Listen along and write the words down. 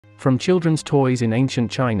From children's toys in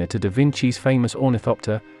ancient China to Da Vinci's famous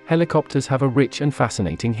ornithopter, helicopters have a rich and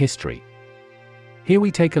fascinating history. Here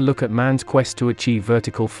we take a look at man's quest to achieve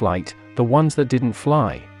vertical flight, the ones that didn't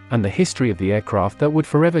fly, and the history of the aircraft that would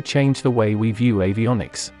forever change the way we view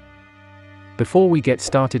avionics. Before we get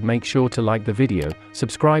started, make sure to like the video,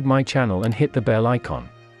 subscribe my channel and hit the bell icon.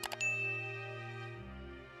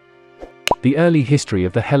 The early history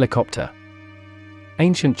of the helicopter.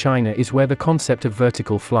 Ancient China is where the concept of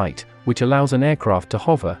vertical flight, which allows an aircraft to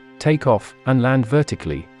hover, take off, and land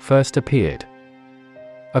vertically, first appeared.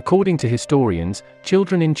 According to historians,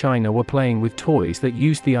 children in China were playing with toys that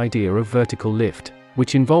used the idea of vertical lift,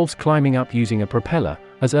 which involves climbing up using a propeller,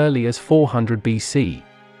 as early as 400 BC.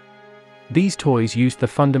 These toys used the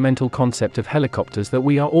fundamental concept of helicopters that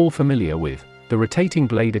we are all familiar with, the rotating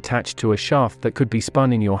blade attached to a shaft that could be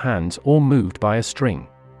spun in your hands or moved by a string.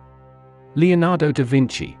 Leonardo da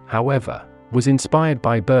Vinci, however, was inspired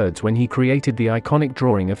by birds when he created the iconic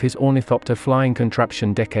drawing of his ornithopter flying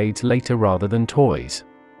contraption decades later rather than toys.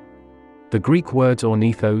 The Greek words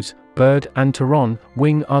ornithos, bird, and pteron,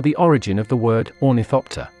 wing, are the origin of the word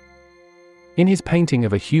ornithopter. In his painting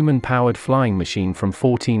of a human-powered flying machine from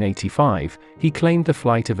 1485, he claimed the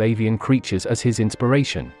flight of avian creatures as his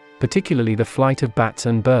inspiration, particularly the flight of bats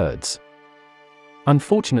and birds.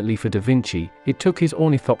 Unfortunately for Da Vinci, it took his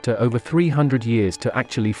ornithopter over 300 years to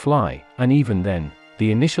actually fly, and even then,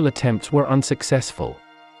 the initial attempts were unsuccessful.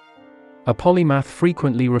 A polymath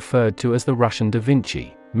frequently referred to as the Russian Da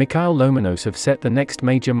Vinci, Mikhail Lomonosov set the next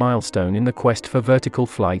major milestone in the quest for vertical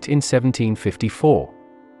flight in 1754.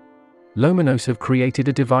 Lomonosov created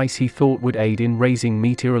a device he thought would aid in raising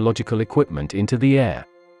meteorological equipment into the air.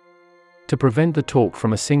 To prevent the torque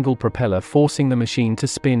from a single propeller forcing the machine to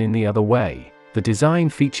spin in the other way, the design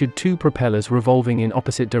featured two propellers revolving in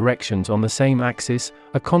opposite directions on the same axis,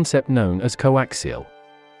 a concept known as coaxial.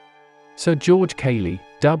 Sir George Cayley,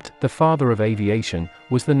 dubbed the father of aviation,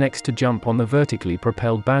 was the next to jump on the vertically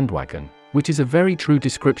propelled bandwagon, which is a very true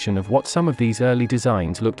description of what some of these early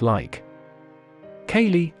designs looked like.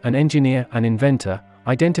 Cayley, an engineer and inventor,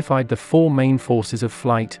 identified the four main forces of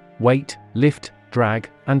flight: weight, lift, drag,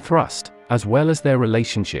 and thrust, as well as their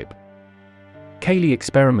relationship. Cayley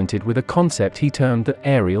experimented with a concept he termed the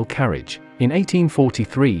aerial carriage in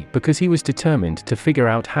 1843 because he was determined to figure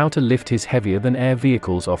out how to lift his heavier-than-air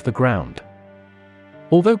vehicles off the ground.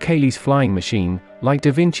 Although Cayley's flying machine, like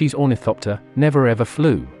Da Vinci's ornithopter, never ever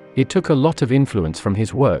flew, it took a lot of influence from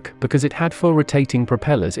his work because it had four rotating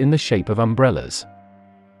propellers in the shape of umbrellas.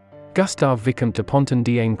 Gustave Vicomte de Ponton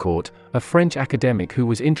d'Aincourt, a French academic who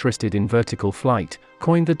was interested in vertical flight,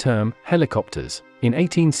 coined the term helicopters in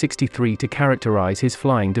 1863 to characterize his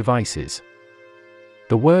flying devices.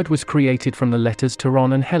 The word was created from the letters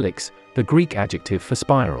pteron and helix, the Greek adjective for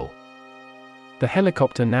spiral. The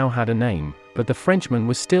helicopter now had a name, but the Frenchman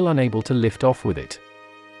was still unable to lift off with it.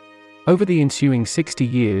 Over the ensuing 60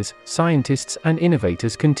 years, scientists and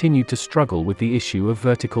innovators continued to struggle with the issue of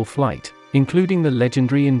vertical flight, including the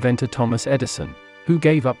legendary inventor Thomas Edison, who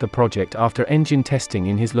gave up the project after engine testing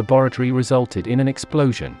in his laboratory resulted in an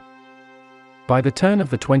explosion. By the turn of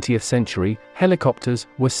the 20th century, helicopters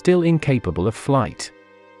were still incapable of flight.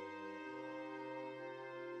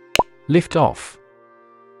 Lift-off.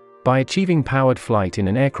 By achieving powered flight in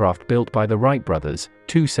an aircraft built by the Wright brothers,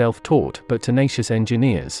 two self-taught but tenacious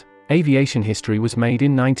engineers, aviation history was made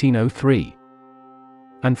in 1903.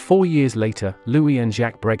 And 4 years later, Louis and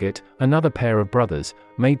Jacques Breguet, another pair of brothers,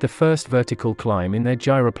 made the first vertical climb in their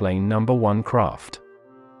gyroplane No. 1 craft.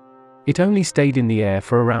 It only stayed in the air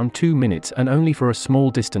for around 2 minutes and only for a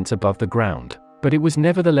small distance above the ground, but it was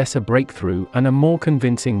nevertheless a breakthrough and a more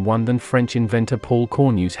convincing one than French inventor Paul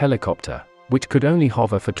Cornu's helicopter, which could only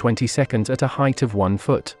hover for 20 seconds at a height of 1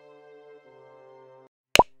 foot.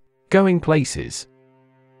 Going places.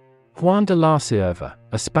 Juan de la Cierva,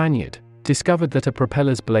 a Spaniard, discovered that a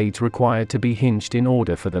propeller's blades required to be hinged in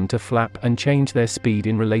order for them to flap and change their speed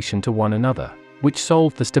in relation to one another, which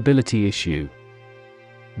solved the stability issue.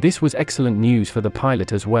 This was excellent news for the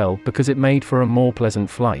pilot as well because it made for a more pleasant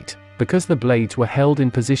flight, because the blades were held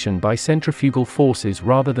in position by centrifugal forces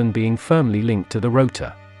rather than being firmly linked to the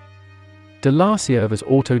rotor. De la Cierva's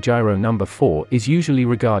autogyro No. 4 is usually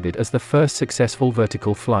regarded as the first successful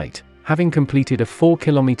vertical flight, having completed a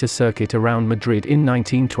 4-kilometer circuit around Madrid in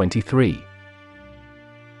 1923.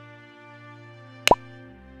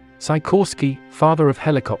 Sikorsky, father of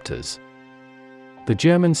helicopters. The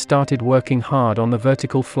Germans started working hard on the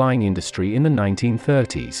vertical flying industry in the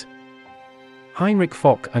 1930s. Heinrich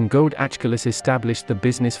Fock and Gode Aeschylus established the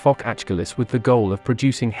business Fock Aeschylus with the goal of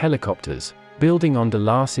producing helicopters, building on de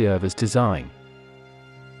la Cierva's design.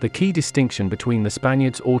 The key distinction between the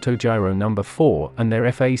Spaniards' Autogyro No. 4 and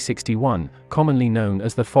their FA-61, commonly known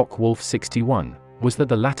as the Focke-Wulf 61, was that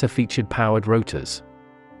the latter featured powered rotors.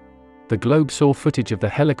 The Globe saw footage of the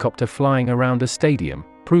helicopter flying around a stadium,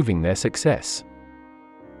 proving their success.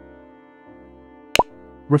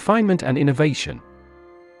 Refinement and innovation.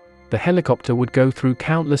 The helicopter would go through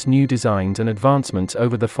countless new designs and advancements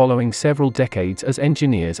over the following several decades as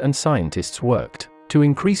engineers and scientists worked to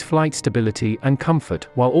increase flight stability and comfort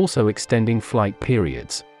while also extending flight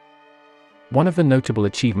periods. One of the notable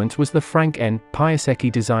achievements was the Frank N. Piasecki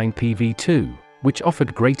designed PV-2, which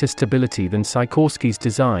offered greater stability than Sikorsky's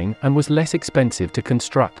design and was less expensive to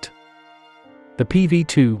construct. The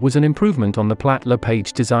PV-2 was an improvement on the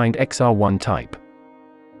Platt-LePage designed XR-1 type.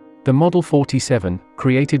 The Model 47,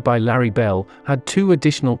 created by Larry Bell, had 2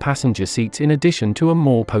 additional passenger seats in addition to a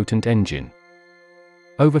more potent engine.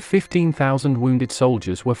 Over 15,000 wounded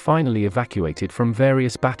soldiers were finally evacuated from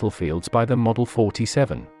various battlefields by the Model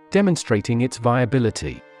 47, demonstrating its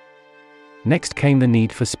viability. Next came the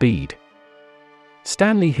need for speed.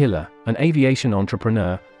 Stanley Hiller, an aviation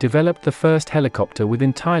entrepreneur, developed the first helicopter with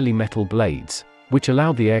entirely metal blades, which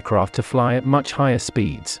allowed the aircraft to fly at much higher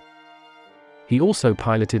speeds. He also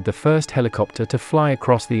piloted the first helicopter to fly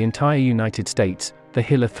across the entire United States, the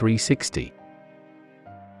Hiller 360.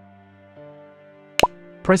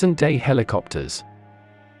 Present-day helicopters.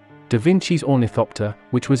 Da Vinci's ornithopter,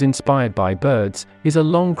 which was inspired by birds, is a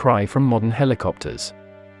long cry from modern helicopters.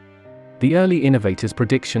 The early innovators'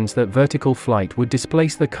 predictions that vertical flight would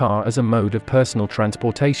displace the car as a mode of personal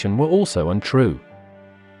transportation were also untrue.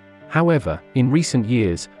 However, in recent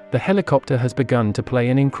years, the helicopter has begun to play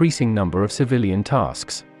an increasing number of civilian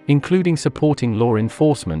tasks, including supporting law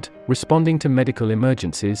enforcement, responding to medical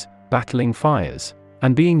emergencies, battling fires,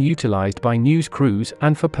 and being utilized by news crews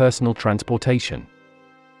and for personal transportation.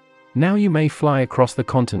 Now you may fly across the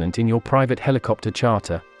continent in your private helicopter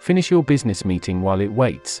charter, finish your business meeting while it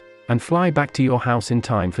waits, and fly back to your house in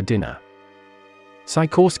time for dinner.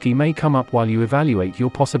 Sikorsky may come up while you evaluate your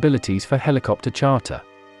possibilities for helicopter charter.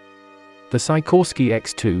 The Sikorsky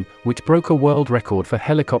X2, which broke a world record for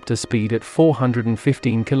helicopter speed at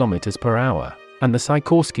 415 km per hour, and the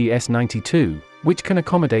Sikorsky S-92, which can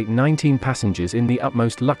accommodate 19 passengers in the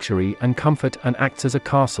utmost luxury and comfort and acts as a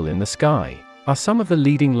castle in the sky, are some of the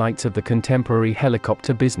leading lights of the contemporary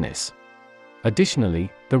helicopter business.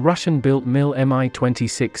 Additionally, the Russian-built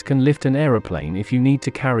Mi-26 can lift an aeroplane if you need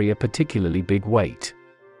to carry a particularly big weight.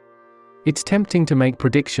 It's tempting to make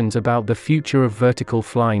predictions about the future of vertical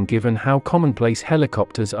flying given how commonplace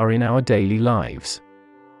helicopters are in our daily lives.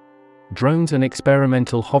 Drones and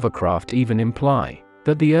experimental hovercraft even imply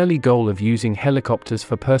that the early goal of using helicopters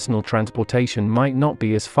for personal transportation might not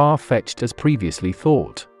be as far-fetched as previously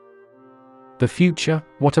thought. The future,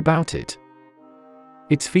 what about it?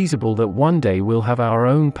 It's feasible that one day we'll have our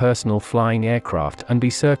own personal flying aircraft and be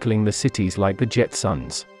circling the cities like the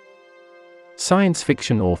Jetsons. Science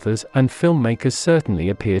fiction authors and filmmakers certainly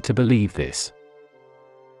appear to believe this.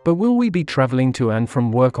 But will we be traveling to and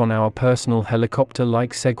from work on our personal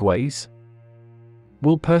helicopter-like Segways?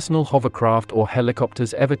 Will personal hovercraft or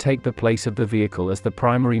helicopters ever take the place of the vehicle as the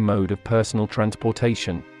primary mode of personal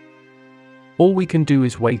transportation? All we can do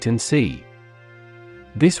is wait and see.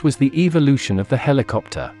 This was the evolution of the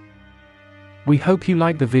helicopter. We hope you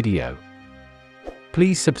liked the video.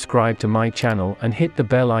 Please subscribe to my channel and hit the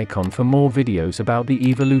bell icon for more videos about the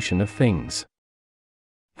evolution of things.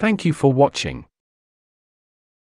 Thank you for watching.